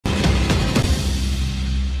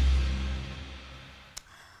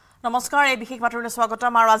নমস্কাৰ এই বিশেষ বাতৰিলৈ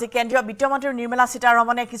স্বাগতম আৰু আজি কেন্দ্ৰীয় বিত্তমন্ত্ৰী নিৰ্মলা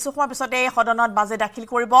সীতাৰমণে কিছু সময় পিছতে সদনত বাজেট দাখিল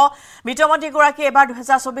কৰিব বিত্তমন্ত্ৰীগৰাকী এবাৰ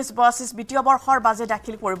 2024-25 বিত্তীয় বৰ্ষৰ বাজেট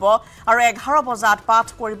দাখিল কৰিব আৰু 11 বজাত পাঠ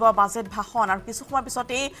কৰিব বাজেট ভাষণ আৰু কিছু সময়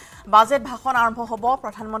পিছতে বাজেট ভাষণ আৰম্ভ হ'ব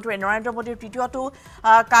প্ৰধানমন্ত্ৰী নৰেন্দ্ৰ মোদীৰ তৃতীয়টো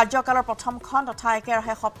কাৰ্যকালৰ প্ৰথমখন তথা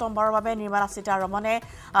একেৰাহে সপ্তমবাৰৰ বাবে নিৰ্মলা সীতাৰমণে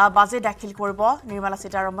বাজেট দাখিল কৰিব নিৰ্মলা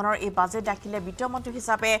সীতাৰমণৰ এই বাজেট দাখিলে বিত্তমন্ত্ৰী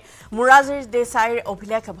হিচাপে মুৰাৰজী দেশাইৰ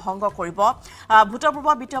অভিলেখ ভংগ কৰিব ভূতপূৰ্ব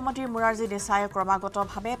বিত্তমন্ত্ৰী মুৰাৰজী দেশাইয়ে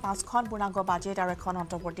ক্ৰমাগতভাৱে 5খন পূৰ্ণাংগ বাজেট আৰু এখন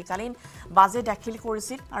অন্তৰ্বৰ্তীকালীন বাজেট দাখিল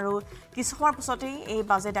কৰিছিল আৰু কিছু সময়ৰ পিছতেই এই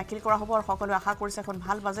বাজেট দাখিল কৰা হ'ব আৰু সকলোৱে আশা কৰিছে এখন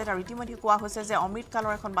ভাল বাজেট আৰু ইতিমধ্যে কোৱা হৈছে যে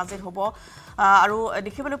অমৃতকালৰ এখন বাজেট হ'ব আৰু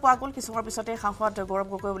দেখিবলৈ পোৱা গ'ল কিছু সময়ৰ পিছতে সাংসদ গৌৰৱ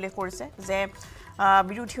গগৈ উল্লেখ কৰিছে যে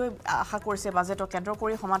বিৰোধীয়ে আশা কৰিছে বাজেটক কেন্দ্ৰ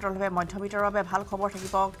কৰি সমান্তৰালভাৱে মধ্যবিত্তৰ বাবে ভাল খবৰ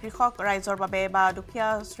থাকিব কৃষক ৰাইজৰ বাবে বা দুখীয়া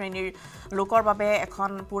শ্ৰেণীৰ লোকৰ বাবে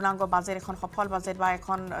এখন পূৰ্ণাংগ বাজেট এখন সফল বাজেট বা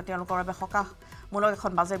এখন তেওঁলোকৰ বাবে সকাহমূলক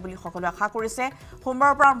এখন বাজেট বুলি সকলোৱে আশা কৰিছে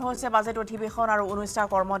সোমবাৰৰ পৰা আৰম্ভ হৈছে বাজেট অধিৱেশন আৰু 19টা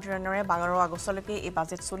কৰ্মদিনেৰে 12 আগষ্টলৈকে এই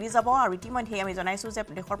বাজেট চলি যাব আৰু ইতিমধ্যে আমি জনাইছো যে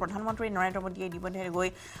দেশৰ প্ৰধানমন্ত্ৰী নৰেন্দ্ৰ মোদীয়ে ইতিমধ্যে গৈ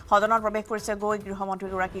সদনত প্ৰৱেশ কৰিছে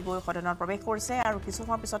গৃহমন্ত্ৰীগৰাকী গৈ সদনত প্ৰৱেশ কৰিছে আৰু কিছু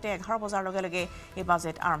সময়ৰ পিছতে 11 বজাৰ লগে লগে এই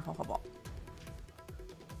বাজেট আৰম্ভ হ'ব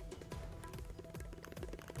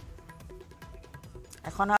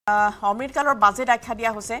এখন অমৃতকালৰ বাজেট আখ্যা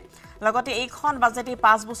দিয়া হৈছে লগতে এইখন বাজেটে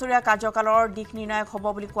 5 বছৰীয়া কাৰ্যকালৰ দিক নিৰ্ণায়ক হ'ব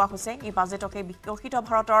বুলি কোৱা হৈছে এই বাজেটকে বিকশিত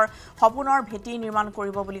ভাৰতৰ সপোনৰ ভেটি নিৰ্মাণ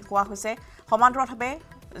কৰিব বুলি কোৱা হৈছে সমান্তৰালভাৱে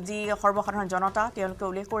যি সৰ্বসাধাৰণ জনতা তেওঁলোকে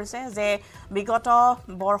উল্লেখ কৰিছে যে বিগত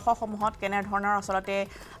বৰ্ষসমূহত কেনে ধৰণৰ আচলতে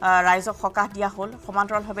ৰাইজক সকাহ দিয়া হ'ল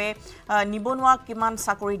সমান্তৰালভাৱে নিবনুৱা কিমান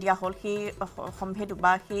চাকৰি দিয়া হ'ল সেই সম্ভেদ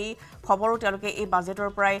বা সেই খবৰো তেওঁলোকে এই বাজেটৰ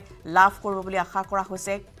পৰাই লাভ কৰিব বুলি আশা কৰা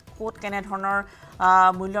হৈছে কোট কেনে ধৰণৰ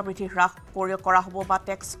মূল্য বৃদ্ধি হ্ৰাস কৰা হ'ব বা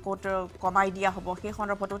টেক্স কোট কমাই দিয়া হ'ব সেই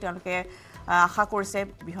সন্দৰ্ভতো তেওঁলোকে আশা কৰিছে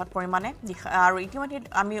বৃহৎ পৰিমাণে আৰু ইতিমধ্যে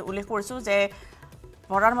আমি উল্লেখ কৰিছোঁ যে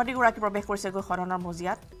প্ৰধানমন্ত্ৰীগৰাকী প্ৰৱেশ কৰিছে গৈ সদনৰ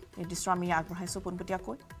মজিয়াত এই দৃশ্য আমি আগবঢ়াইছোঁ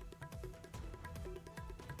পোনপটীয়াকৈ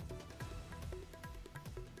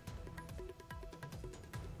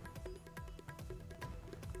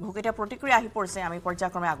বহুকেইটা প্ৰতিক্ৰিয়া আহি পৰিছে আমি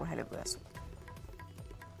পৰ্যায়ক্ৰমে আগবঢ়াই লৈ গৈ আছোঁ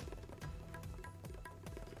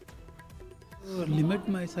Limit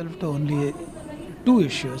myself to only 2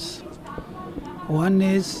 issues. One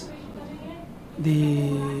is the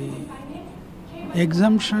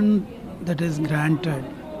exemption that is granted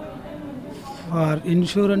for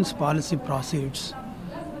insurance policy proceeds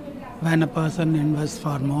when a person invests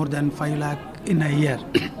for more than 5 lakh in a year.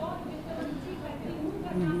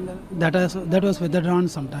 That was withdrawn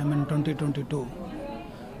sometime in 2022.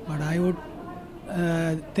 But I would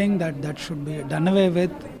think that should be done away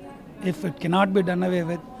with. If it cannot be done away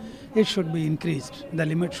with, it should be increased. The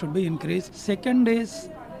limit should be increased. Second is,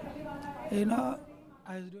 I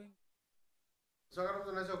was doing.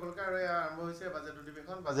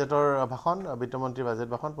 বাজেটৰ ভাষণ বিত্তমন্ত্ৰী budget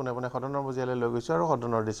ভাষণ পুনে পুনে সদনৰ মজিয়ালৈ লৈ গৈছো আৰু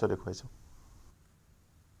সদনৰ দৃশ্য দেখুৱাইছো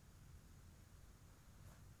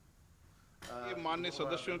माननीय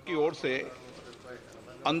सदस्यों की ओर से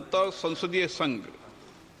अंतर संसदीय संघ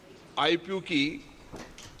आईपीयू की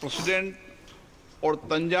प्रेसिडेंट और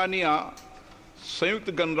तंजानिया संयुक्त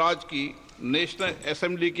गणराज्य की नेशनल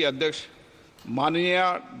असेंबली की अध्यक्ष माननीय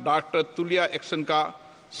डॉक्टर तुलिया एक्सन का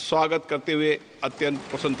स्वागत करते हुए अत्यंत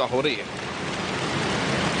प्रसन्नता हो रही है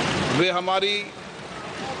वे हमारी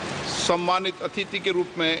सम्मानित अतिथि के रूप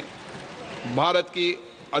में भारत की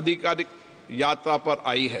आधिकारिक यात्रा पर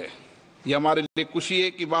आई है यह हमारे लिए खुशी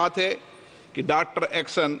की बात है कि डॉक्टर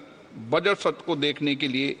एक्सन बजट सत्र को देखने के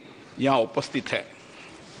लिए यहाँ उपस्थित है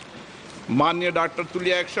माननीय डॉक्टर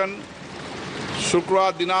तुलिया एक्सन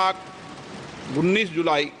शुक्रवार दिनांक 19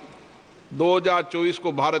 जुलाई 2024 को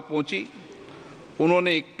भारत पहुंची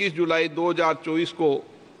उन्होंने 21 जुलाई 2024 को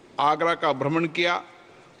आगरा का भ्रमण किया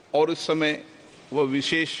और इस समय वह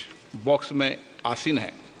विशेष बॉक्स में आसीन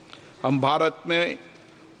है हम भारत में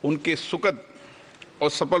उनके सुखद और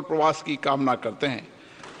सफल प्रवास की कामना करते हैं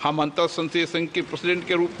हम अंतर संसदीय संघ के प्रेसिडेंट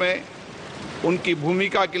के रूप में उनकी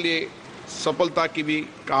भूमिका के लिए सफलता की भी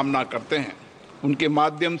कामना करते हैं उनके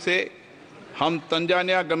माध्यम से हम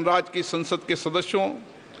तंजानिया गणराज्य की संसद के सदस्यों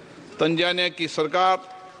तंजानिया की सरकार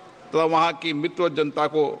तथा वहाँ की मित्र जनता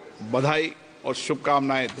को बधाई और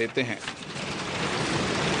शुभकामनाएं देते हैं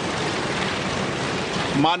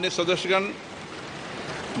माननीय सदस्यगण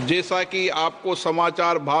जैसा कि आपको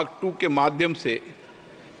समाचार भाग 2 के माध्यम से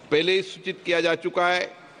पहले ही सूचित किया जा चुका है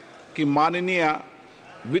कि माननीय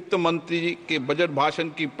वित्त मंत्री जी के बजट भाषण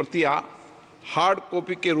की प्रतियां हार्ड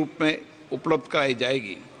कॉपी के रूप में उपलब्ध कराई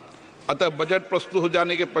जाएगी अतः बजट प्रस्तुत हो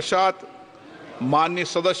जाने के पश्चात माननीय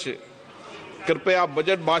सदस्य कृपया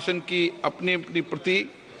बजट भाषण की अपनी अपनी प्रति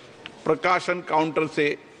प्रकाशन काउंटर से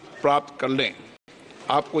प्राप्त कर लें।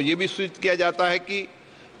 आपको ये भी सूचित किया जाता है कि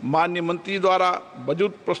माननीय मंत्री द्वारा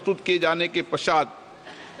बजट प्रस्तुत किए जाने के पश्चात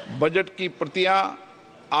बजट की प्रतियां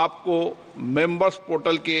आपको मेंबर्स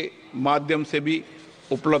पोर्टल के माध्यम से भी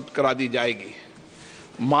उपलब्ध करा दी जाएगी।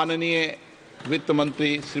 माननीय वित्त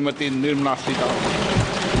मंत्री Shrimati Nirmala Sitharaman.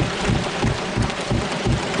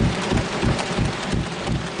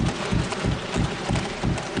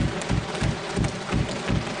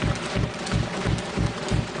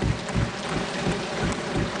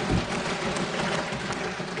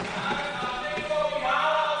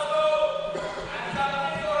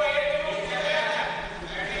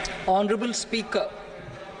 Honorable Speaker,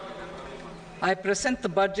 I present the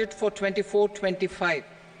budget for 24-25.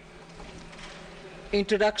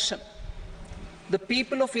 Introduction. The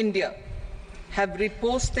people of India have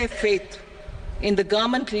reposed their faith in the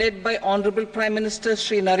government led by Honorable Prime Minister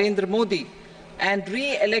Shri Narendra Modi and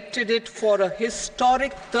re-elected it for a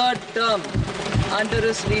historic third term under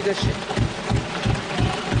his leadership.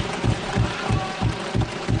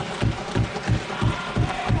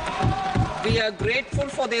 We are grateful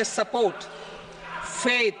for their support,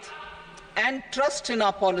 faith, and trust in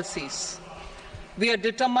our policies. We are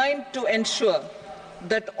determined to ensure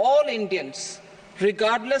that all Indians,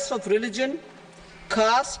 regardless of religion,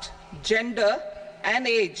 caste, gender, and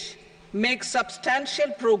age, make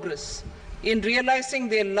substantial progress in realizing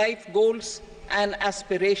their life goals and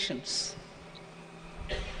aspirations.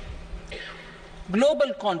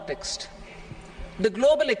 Global context. The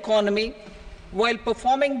global economy, while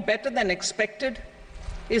performing better than expected,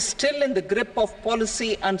 is still in the grip of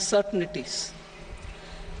policy uncertainties.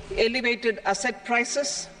 Elevated asset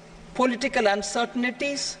prices, political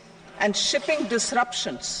uncertainties, and shipping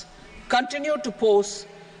disruptions continue to pose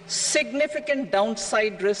significant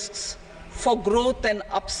downside risks for growth and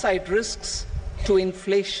upside risks to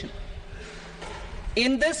inflation.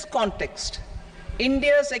 In this context,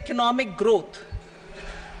 India's economic growth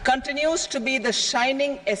continues to be the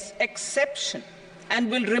shining exception and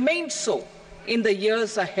will remain so in the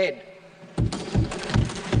years ahead.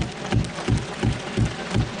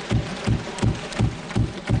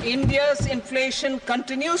 India's inflation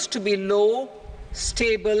continues to be low,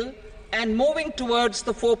 stable, and moving towards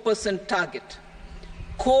the 4% target.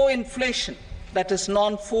 Core inflation, that is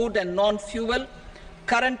non-food and non-fuel,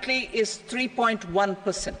 currently is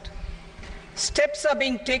 3.1%. Steps are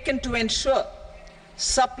being taken to ensure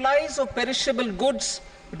supplies of perishable goods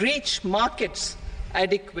reach markets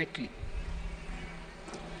adequately.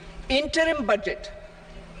 Interim budget.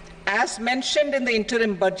 As mentioned in the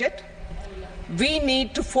interim budget, we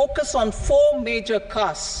need to focus on 4 major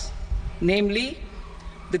castes, namely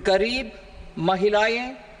the Garib,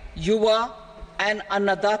 Mahilaye, Yuva, and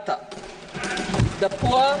Annadata, the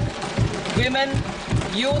poor, women,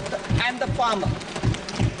 youth, and the farmer.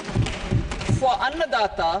 For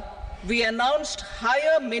Annadata, we announced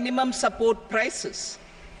higher minimum support prices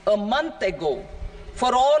a month ago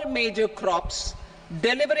for all major crops,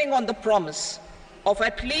 delivering on the promise of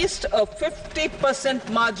at least a 50%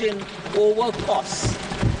 margin over costs.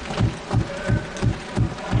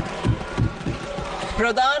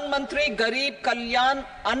 Pradhan Mantri Garib Kalyan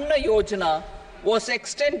Anna Yojana was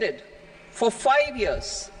extended for 5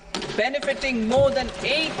 years, benefiting more than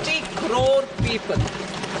 80 crore people.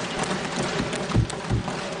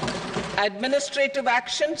 Administrative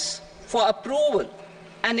actions for approval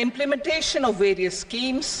and implementation of various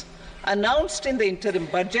schemes announced in the interim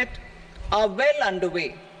budget are well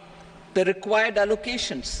underway. The required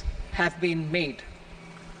allocations have been made.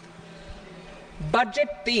 Budget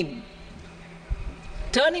theme.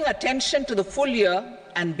 Turning attention to the full year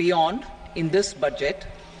and beyond in this budget,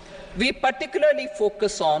 we particularly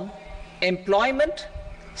focus on employment,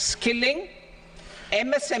 skilling,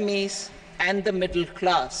 MSMEs, and the middle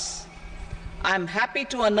class. I am happy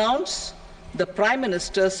to announce the Prime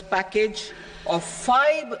Minister's package of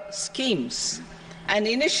 5 schemes and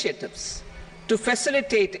initiatives to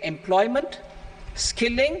facilitate employment,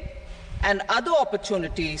 skilling, and other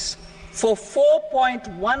opportunities for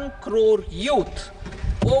 4.1 crore youth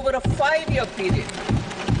over a 5-year period,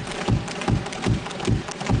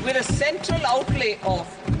 with a central outlay of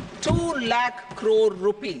 2 lakh crore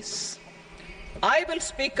rupees. I will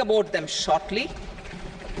speak about them shortly,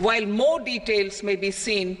 while more details may be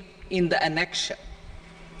seen in the annexure.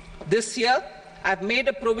 This year, I've made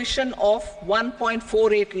a provision of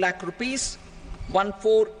 1.48 lakh rupees,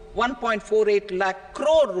 1.48 lakh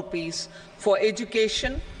crore rupees for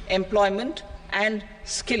education, employment, and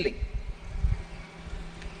skilling.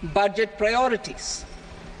 Budget priorities.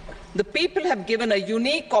 The people have given a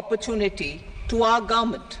unique opportunity to our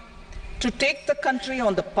government to take the country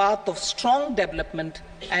on the path of strong development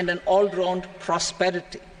and an all-round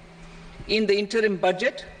prosperity. In the interim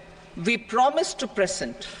budget, we promise to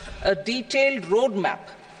present a detailed roadmap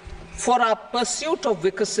for our pursuit of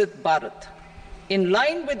Vikasit Bharat. In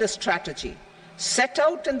line with the strategy set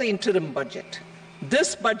out in the interim budget,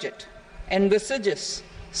 this budget envisages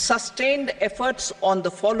sustained efforts on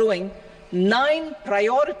the following 9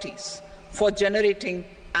 priorities for generating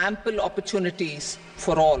ample opportunities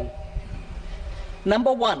for all.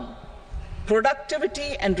 Number 1,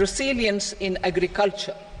 productivity and resilience in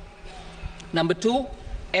agriculture. Number 2,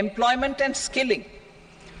 employment and skilling.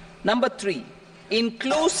 Number 3,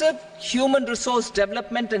 inclusive human resource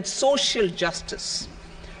development and social justice.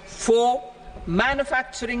 4,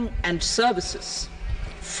 manufacturing and services.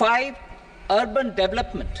 5, urban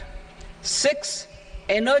development. 6,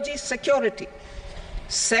 energy security.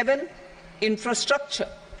 7, infrastructure.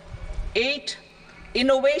 8,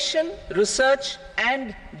 innovation, research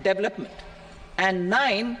and development. And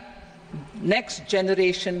 9, next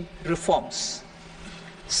generation reforms.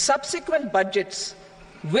 Subsequent budgets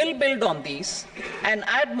will build on these and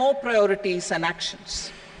add more priorities and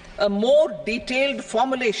actions. A more detailed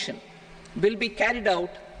formulation will be carried out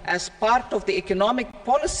as part of the economic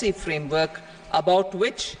policy framework about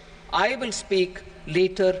which I will speak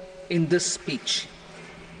later in this speech.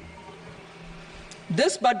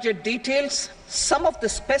 This budget details some of the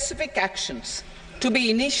specific actions to be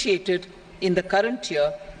initiated in the current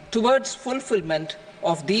year towards fulfillment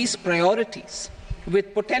of these priorities,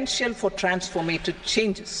 with potential for transformative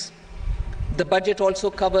changes. The budget also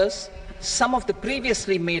covers some of the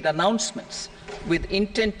previously made announcements with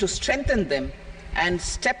intent to strengthen them and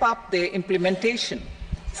step up their implementation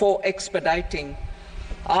for expediting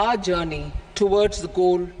our journey towards the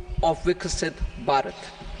goal of Vikasit Bharat.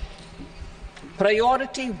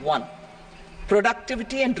 Priority 1,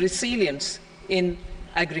 productivity and resilience in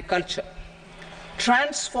agriculture.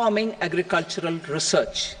 Transforming agricultural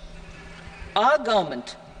research. Our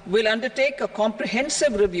government will undertake a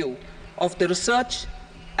comprehensive review of the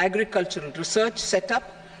agricultural research setup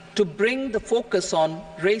to bring the focus on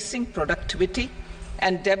raising productivity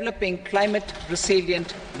and developing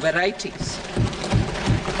climate-resilient varieties.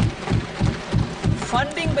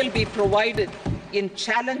 Funding will be provided in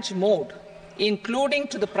challenge mode, including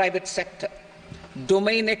to the private sector.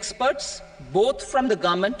 Domain experts, both from the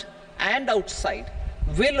government and outside,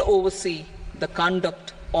 will oversee the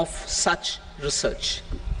conduct of such research.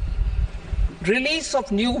 Release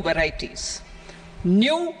of new varieties.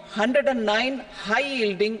 New 109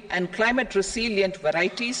 high-yielding and climate-resilient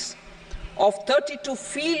varieties of 32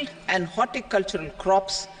 field and horticultural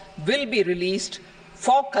crops will be released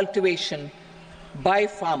for cultivation by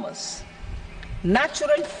farmers.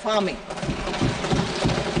 Natural farming.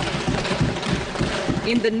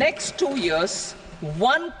 In the next 2 years,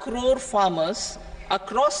 1 crore farmers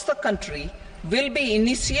across the country will be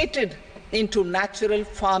initiated into natural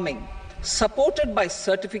farming, supported by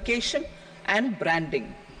certification and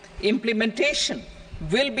branding. Implementation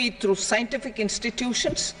will be through scientific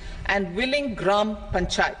institutions and willing gram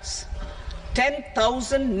panchayats.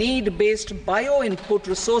 10,000 need-based bio-input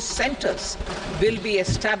resource centers will be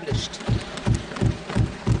established.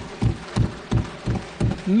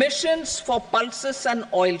 Missions for pulses and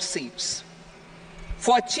oil seeds.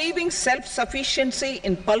 For achieving self-sufficiency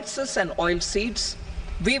in pulses and oil seeds,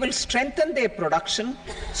 we will strengthen their production,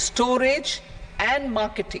 storage, and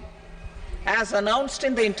marketing. As announced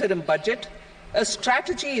in the interim budget, a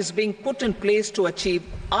strategy is being put in place to achieve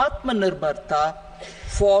Atmanirbharta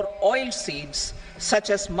for oil seeds such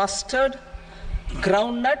as mustard,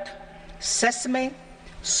 groundnut, sesame,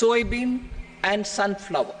 soybean, and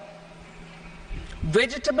sunflower.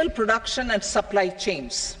 Vegetable production and supply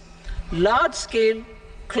chains. Large-scale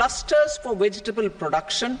clusters for vegetable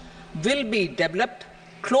production will be developed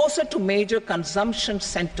closer to major consumption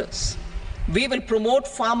centers. We will promote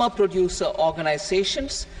farmer-producer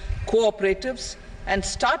organizations, cooperatives, and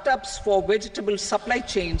startups for vegetable supply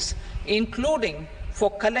chains, including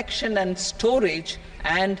for collection and storage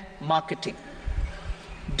and marketing.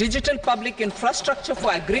 Digital public infrastructure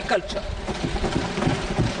for agriculture.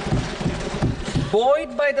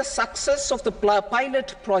 Buoyed by the success of the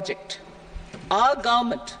pilot project, our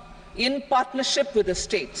government, in partnership with the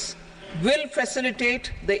states, will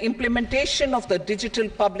facilitate the implementation of the digital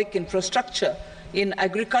public infrastructure in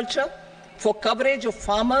agriculture for coverage of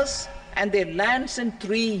farmers and their lands in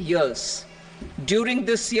 3 years. During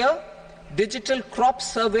this year, digital crop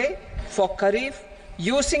survey for Kharif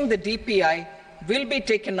using the DPI will be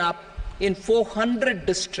taken up in 400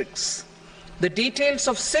 districts. The details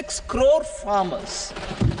of 6 crore farmers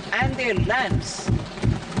and their lands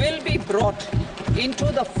will be brought into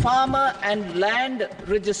the farmer and land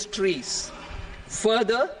registries.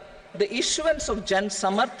 Further, the issuance of Jan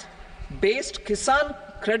Samarth-based Kisan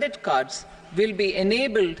credit cards will be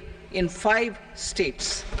enabled in 5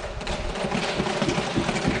 states.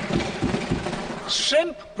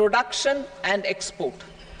 Shrimp production and export.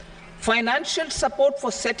 Financial support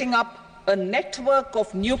for setting up a network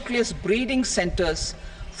of nucleus breeding centers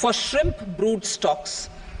for shrimp brood stocks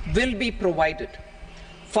will be provided.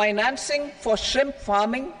 Financing for shrimp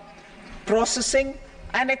farming, processing,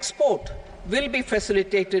 and export will be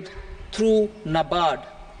facilitated through NABARD.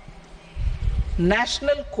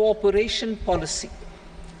 National cooperation policy.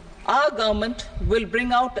 Our government will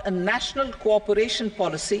bring out a national cooperation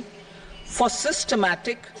policy for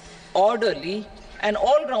systematic, orderly, and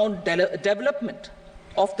all-round development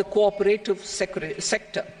of the cooperative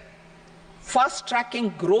sector, fast-tracking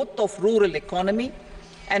growth of rural economy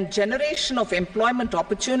and generation of employment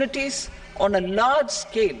opportunities on a large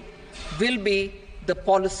scale will be the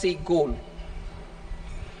policy goal.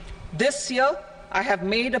 This year, I have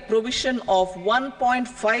made a provision of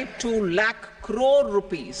 1.52 lakh crore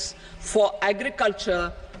rupees for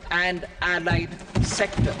agriculture and allied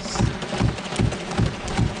sectors.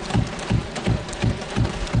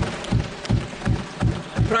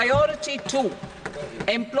 Priority 2,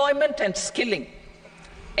 employment and skilling.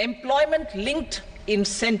 Employment-linked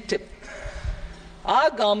incentive.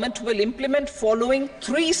 Our government will implement following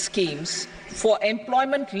 3 schemes for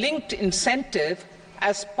employment-linked incentive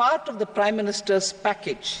as part of the Prime Minister's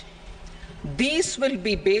package. These will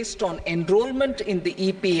be based on enrollment in the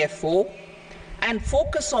EPFO and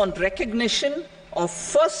focus on recognition of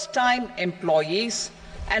first-time employees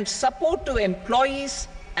and support to employees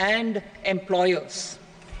and employers.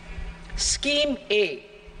 Scheme A,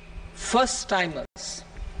 first-timers.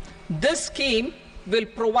 This scheme will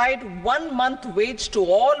provide 1 month wage to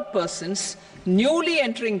all persons newly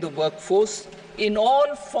entering the workforce in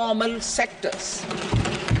all formal sectors.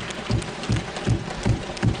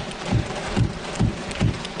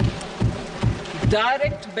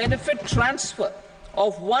 Direct benefit transfer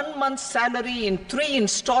of 1 month's salary in 3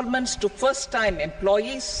 installments to first-time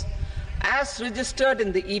employees as registered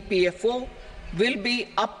in the EPFO will be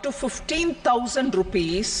up to 15,000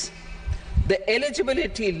 rupees. The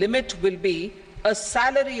eligibility limit will be a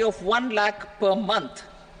salary of 1 lakh per month.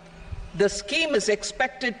 The scheme is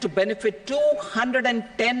expected to benefit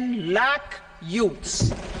 210 lakh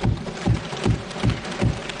youths.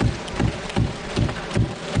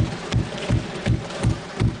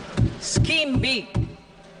 Scheme B,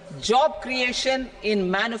 job creation in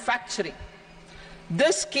manufacturing.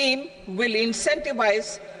 This scheme will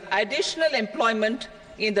incentivize additional employment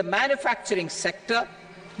in the manufacturing sector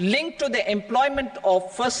linked to the employment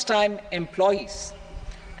of first-time employees.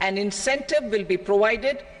 An incentive will be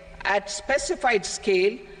provided at specified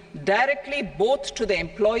scale directly both to the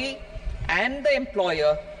employee and the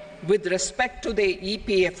employer with respect to the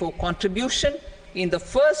EPFO contribution in the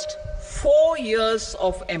first 4 years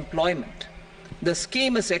of employment. The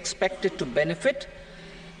scheme is expected to benefit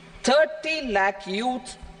 30 lakh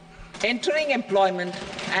youth entering employment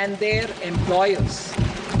and their employers.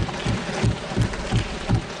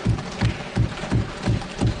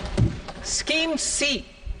 Scheme C,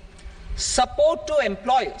 support to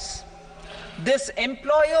employers. This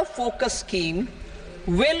employer-focused scheme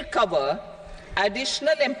will cover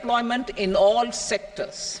additional employment in all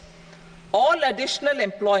sectors. All additional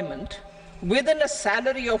employment within a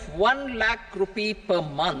salary of 1 lakh rupee per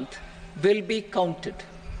month will be counted.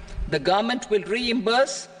 The government will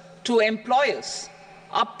reimburse to employers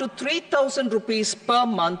up to 3,000 rupees per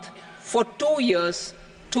month for 2 years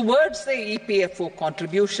towards the EPFO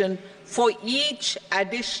contribution for each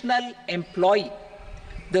additional employee.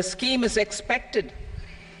 The scheme is expected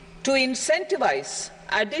to incentivize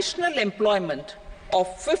additional employment of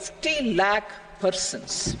 50 lakh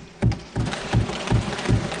persons.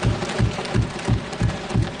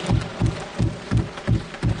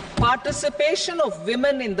 Participation of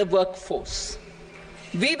women in the workforce.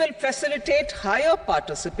 We will facilitate higher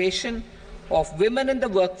participation of women in the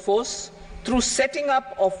workforce through setting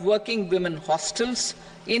up of working women hostels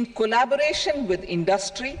in collaboration with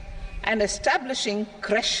industry and establishing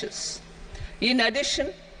creches. In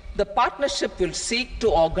addition, the partnership will seek to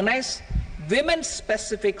organize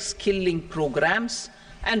women-specific skilling programs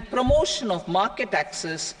and promotion of market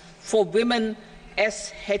access for women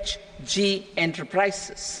SHG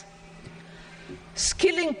enterprises.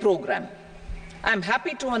 Skilling program. I'm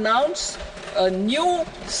happy to announce a new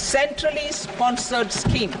centrally sponsored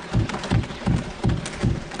scheme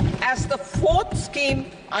as the 4th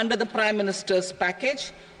scheme under the Prime Minister's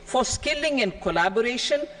package for skilling in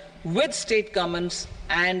collaboration with state governments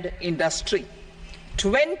and industry.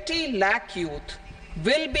 20 lakh youth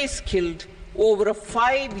will be skilled over a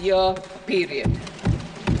 5-year period.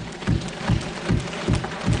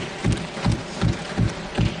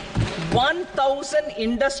 "1,000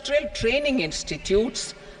 industrial training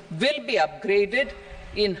institutes will be upgraded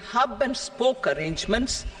in hub and spoke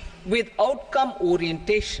arrangements with outcome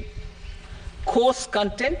orientation. Course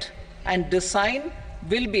content and design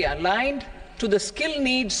will be aligned to the skill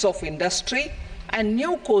needs of industry, and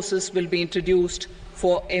new courses will be introduced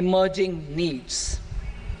for emerging needs.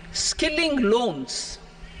 Skilling loans.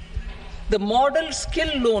 The model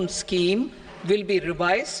skill loan scheme will be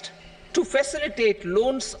revised to facilitate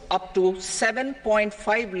loans up to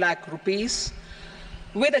 7.5 lakh rupees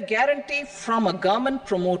with a guarantee from a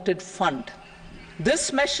government-promoted fund.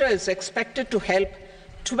 This measure is expected to help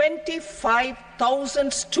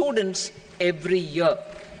 25,000 students every year.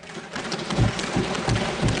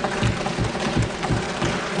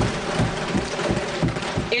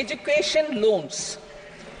 Education loans.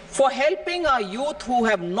 For helping our youth who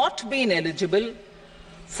have not been eligible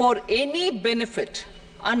for any benefit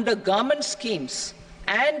under government schemes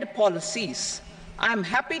and policies, I am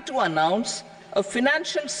happy to announce a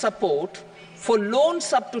financial support for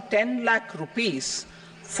loans up to 10 lakh rupees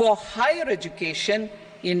for higher education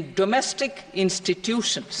in domestic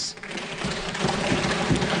institutions.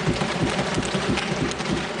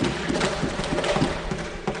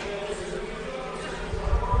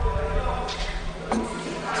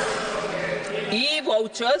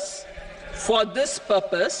 E-vouchers for this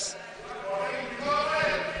purpose.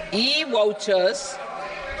 E-vouchers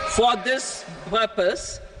for this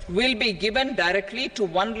purpose will be given directly to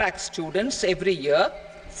 1 lakh students every year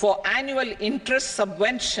for annual interest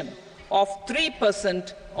subvention of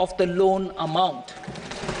 3% of the loan amount.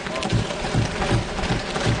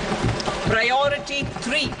 Priority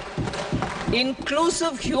 3,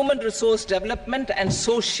 inclusive human resource development and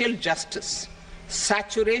social justice.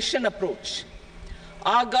 Saturation approach.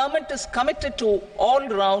 Our government is committed to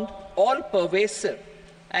all-round, all-pervasive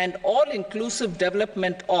and all-inclusive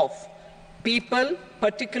development of people,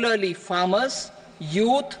 particularly farmers,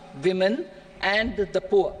 youth, women, and the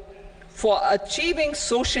poor. For achieving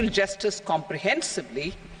social justice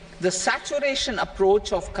comprehensively, the saturation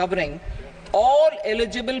approach of covering all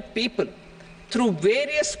eligible people through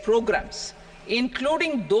various programs,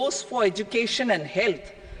 including those for education and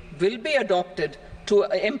health, will be adopted to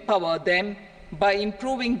empower them by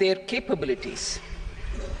improving their capabilities.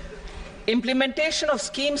 Implementation of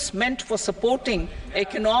schemes meant for supporting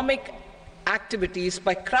economic activities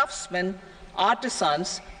by craftsmen,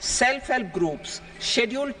 artisans, self-help groups,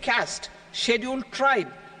 scheduled caste, scheduled tribe,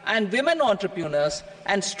 and women entrepreneurs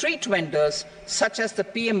and street vendors such as the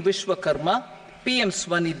PM Vishwakarma, PM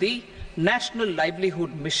Swanidhi, National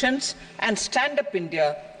Livelihood Missions, and Stand Up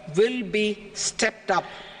India will be stepped up.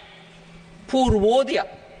 Purvodaya.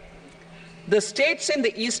 The states in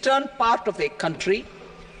the eastern part of the country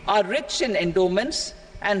are rich in endowments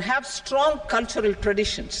and have strong cultural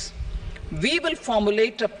traditions. We will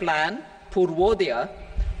formulate a plan, Purvodaya,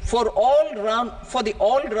 for the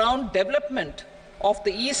all-round development of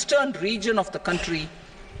the eastern region of the country,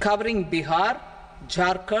 covering Bihar,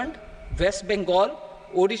 Jharkhand, West Bengal,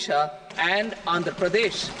 Odisha, and Andhra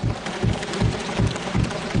Pradesh.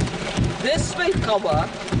 This will cover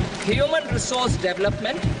human resource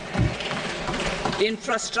development,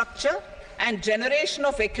 infrastructure, and generation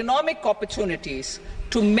of economic opportunities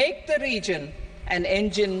to make the region an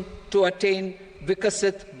engine to attain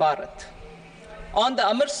Vikasit Bharat. On the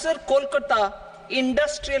Amritsar-Kolkata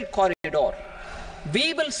industrial corridor,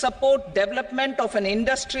 we will support development of an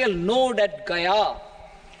industrial node at Gaya.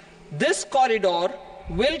 This corridor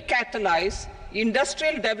will catalyze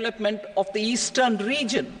industrial development of the eastern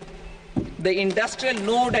region. The industrial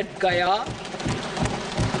node at Gaya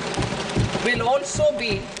will also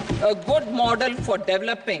be a good model for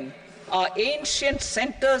developing our ancient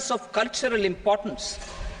centers of cultural importance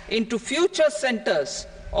into future centers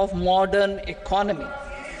of modern economy.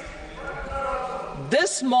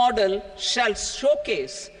 This model shall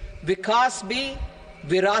showcase Vikas B,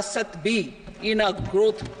 Virasat B in our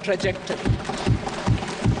growth trajectory.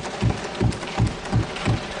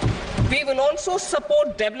 We will also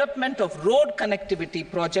support development of road connectivity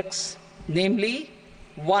projects, namely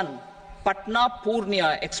 1.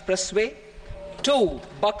 Patna-Purnia Expressway, 2.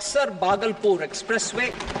 Buxar-Bhagalpur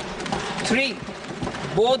Expressway, 3.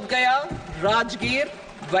 Bodh Gaya, Rajgir,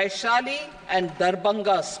 Vaishali and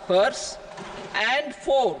Darbhanga spurs, and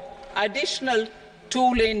 4. Additional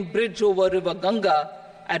 2-lane bridge over River Ganga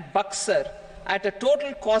at Buxar at a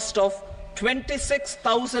total cost of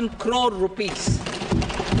 26,000 crore rupees.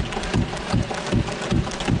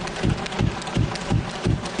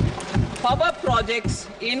 Power projects,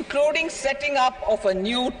 including setting up of a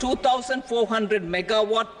new 2,400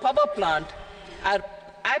 megawatt power plant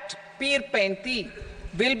at Peer Painti,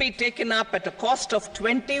 will be taken up at a cost of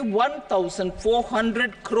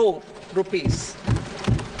 21,400 crore rupees.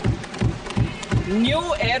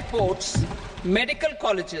 New airports, medical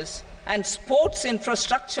colleges, and sports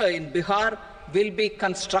infrastructure in Bihar will be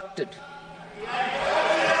constructed.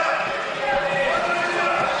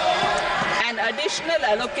 An additional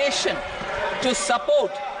allocation to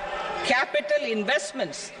support capital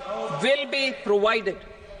investments will be provided.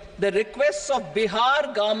 The requests of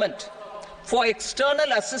Bihar government for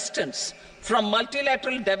external assistance from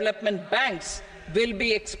multilateral development banks will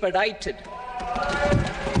be expedited.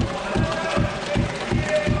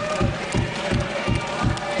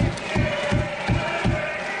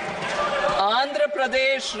 Andhra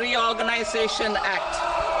Pradesh Reorganization Act.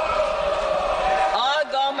 Our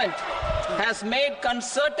government has made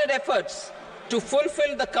concerted efforts to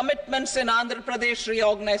fulfill the commitments in Andhra Pradesh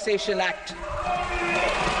Reorganization Act.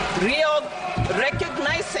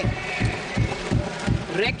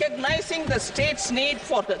 Recognizing the state's need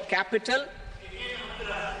for the capital,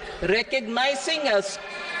 recognizing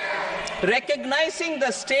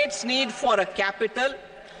the state's need for a capital,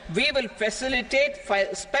 we will facilitate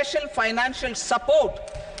special financial support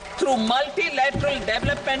through multilateral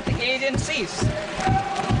development agencies.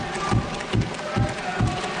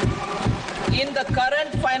 In the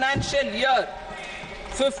current financial year,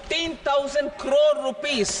 15,000 crore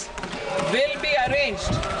rupees will be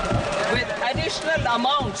arranged with additional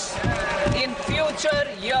amounts in future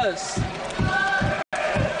years.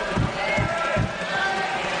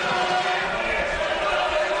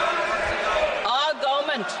 Our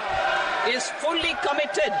government is fully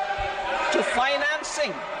committed to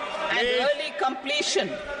financing and early completion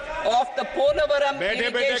of the Polavaram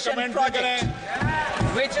irrigation project,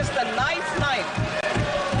 which is the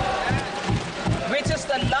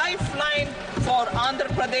lifeline for Andhra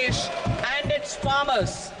Pradesh and its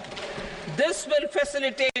farmers. This will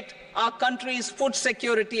facilitate our country's food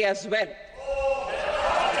security as well.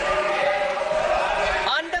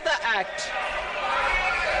 Under the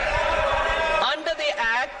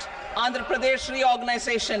Andhra Pradesh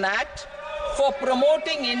Reorganization Act, for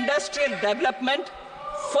promoting industrial development,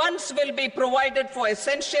 funds will be provided for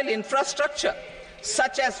essential infrastructure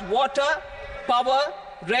such as water, power,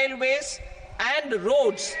 railways, and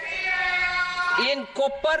roads. In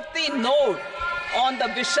Kopparthi node on the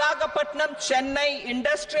Visakhapatnam-Chennai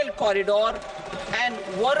Industrial Corridor and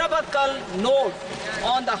Varavakal node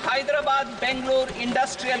on the Hyderabad-Bengaluru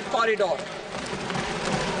Industrial Corridor.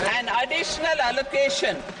 An additional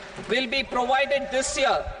allocation will be provided this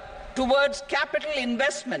year towards capital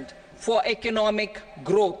investment for economic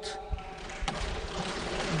growth.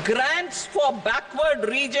 Grants for backward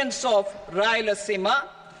regions of Rayalaseema,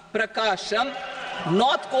 Prakasham,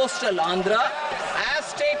 North Coastal Andhra, as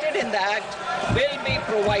stated in the Act, will be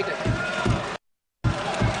provided.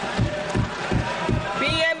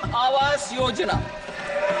 PM Awas Yojana.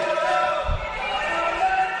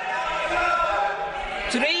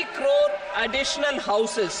 3 crore additional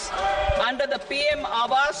houses under the PM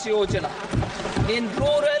Awas Yojana in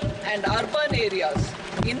rural and urban areas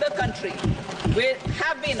in the country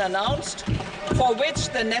have been announced, for which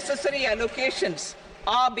the necessary allocations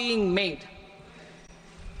are being made.